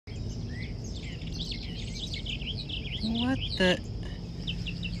What the?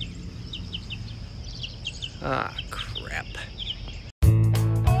 Ah, crap.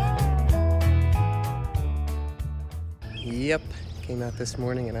 Yep, came out this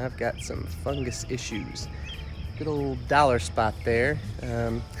morning and I've got some fungus issues. Good old dollar spot there.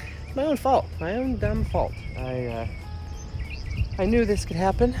 My own fault, my own dumb fault. I knew this could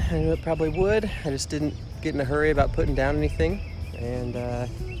happen. I knew it probably would. I just didn't get in a hurry about putting down anything. And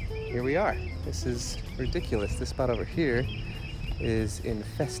here we are. This is ridiculous. This spot over here is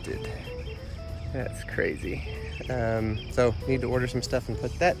infested. That's crazy. So need to order some stuff and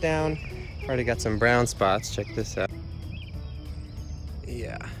put that down. Already got some brown spots. Check this out.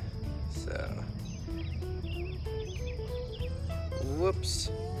 Yeah, so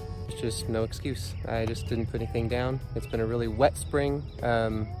whoops. It's just no excuse. I just didn't put anything down. It's been a really wet spring.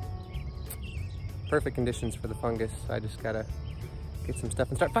 Perfect conditions for the fungus. I just gotta get some stuff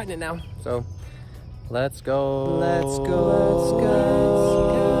and start fighting it now. So let's go. Let's go.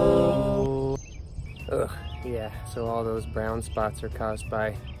 Ugh, yeah, so all those brown spots are caused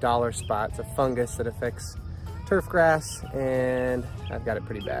by dollar spots, a fungus that affects turf grass, and I've got it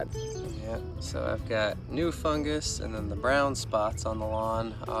pretty bad. Yeah, so I've got new fungus, and then the brown spots on the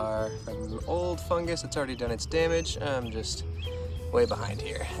lawn are from old fungus. It's already done its damage. I'm just way behind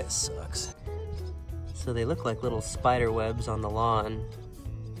here. This sucks. So they look like little spider webs on the lawn,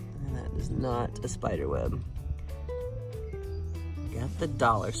 and that is not a spider web. Got the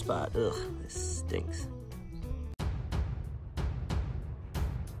dollar spot. Ugh, this stinks.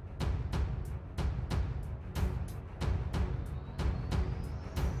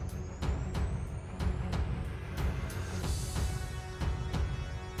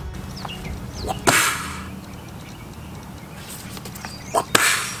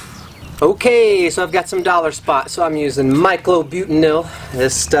 Okay, so I've got some dollar spots, so I'm using Myclobutanil.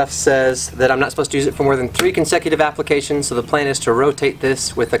 This stuff says that I'm not supposed to use it for more than 3 consecutive applications, so the plan is to rotate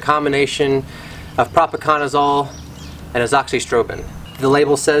this with a combination of propiconazole and azoxystrobin. The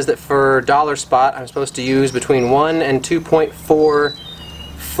label says that for dollar spot, I'm supposed to use between 1 and 2.4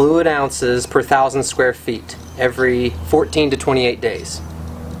 fluid ounces per 1,000 square feet every 14 to 28 days.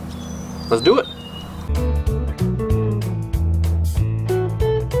 Let's do it.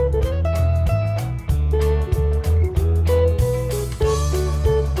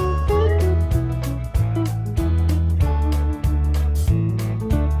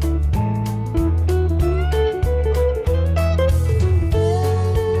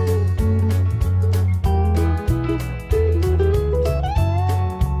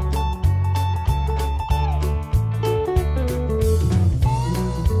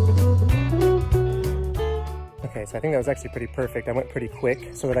 So I think that was actually pretty perfect. I went pretty quick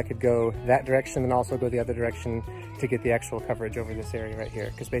so that I could go that direction and also go the other direction to get the actual coverage over this area right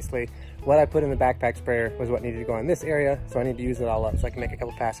here. Because basically what I put in the backpack sprayer was what needed to go in this area, so I need to use it all up so I can make a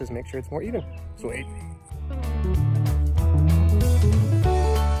couple passes and make sure it's more even. Sweet.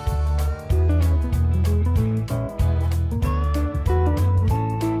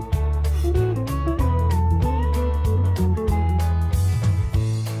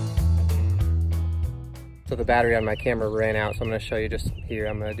 So the battery on my camera ran out, so I'm going to show you just here.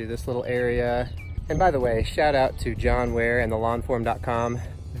 I'm going to do this little area. And by the way, shout out to John Ware and the lawnform.com.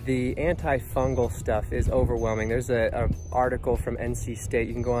 The antifungal stuff is overwhelming. There's an article from NC State.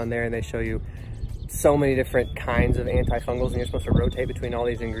 You can go on there and they show you so many different kinds of antifungals, and you're supposed to rotate between all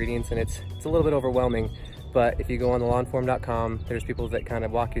these ingredients, and it's a little bit overwhelming. But if you go on the lawnform.com, there's people that kind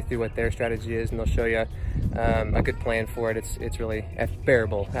of walk you through what their strategy is, and they'll show you a good plan for it. It's really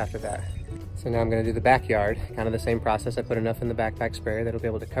bearable after that. So now I'm going to do the backyard, kind of the same process. I put enough in the backpack sprayer that'll be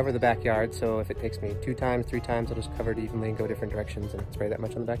able to cover the backyard, so if it takes me 2 times, 3 times, I'll just cover it evenly and go different directions and spray that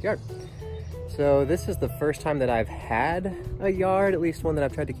much on the backyard. So this is the first time that I've had a yard, at least one that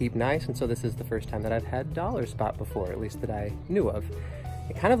I've tried to keep nice, and so this is the first time that I've had dollar spot before, at least that I knew of.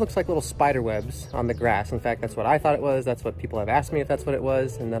 It kind of looks like little spider webs on the grass. In fact, that's what I thought it was. That's what people have asked me if that's what it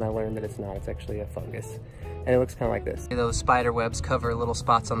was, and then I learned that it's not. It's actually a fungus. And it looks kind of like this. Those spider webs cover little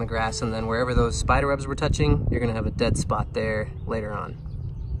spots on the grass, and then wherever those spider webs were touching, you're gonna have a dead spot there later on.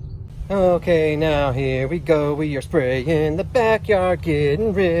 Okay, now here we go. We are spraying the backyard,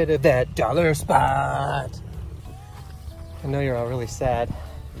 getting rid of that dollar spot. I know you're all really sad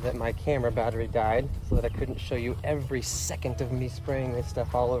that my camera battery died, so that I couldn't show you every second of me spraying this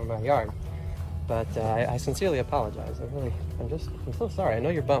stuff all over my yard. But I sincerely apologize. I'm so sorry. I know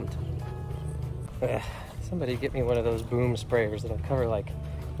you're bummed. Somebody get me one of those boom sprayers that'll cover like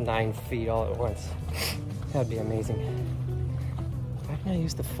 9 feet all at once. That'd be amazing. Why didn't I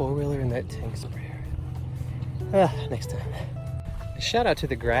use the 4-wheeler in that tank sprayer? Next time. Shout out to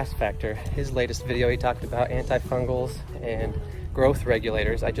the Grass Factor. His latest video, he talked about antifungals and growth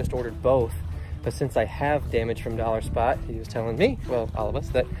regulators. I just ordered both, but since I have damage from dollar spot, he was telling me, well, all of us,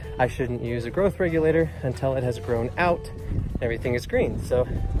 that I shouldn't use a growth regulator until it has grown out and everything is green. So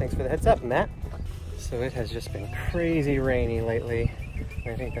thanks for the heads up, Matt. So it has just been crazy rainy lately,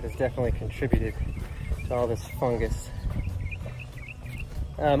 and I think that has definitely contributed to all this fungus.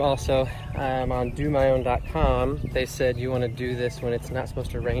 Also, on domyown.com, they said you want to do this when it's not supposed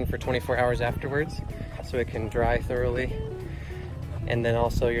to rain for 24 hours afterwards, so it can dry thoroughly. And then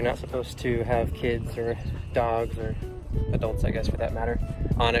also, you're not supposed to have kids or dogs or adults, I guess, for that matter,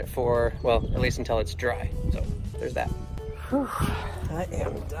 on it for, well, at least until it's dry. So there's that. Whew, I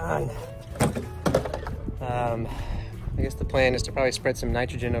am done. I guess the plan is to probably spread some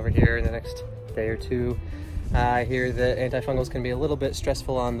nitrogen over here in the next day or two. I hear that antifungals can be a little bit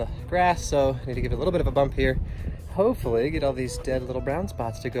stressful on the grass, so I need to give it a little bit of a bump here. Hopefully get all these dead little brown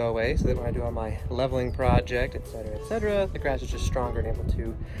spots to go away so that when I do all my leveling project, etc., the grass is just stronger and able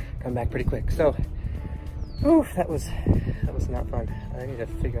to come back pretty quick. So, oof, that was not fun. I need to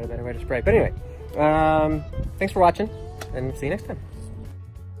figure out a better way to spray. But anyway, thanks for watching, and see you next time.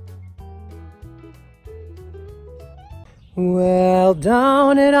 Well,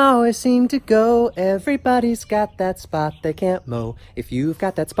 don't it always seem to go? Everybody's got that spot they can't mow. If you've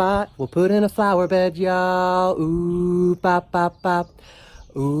got that spot, we'll put in a flower bed, y'all. Ooh, pop, pop, pop.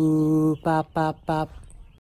 Ooh, pop, pop, pop.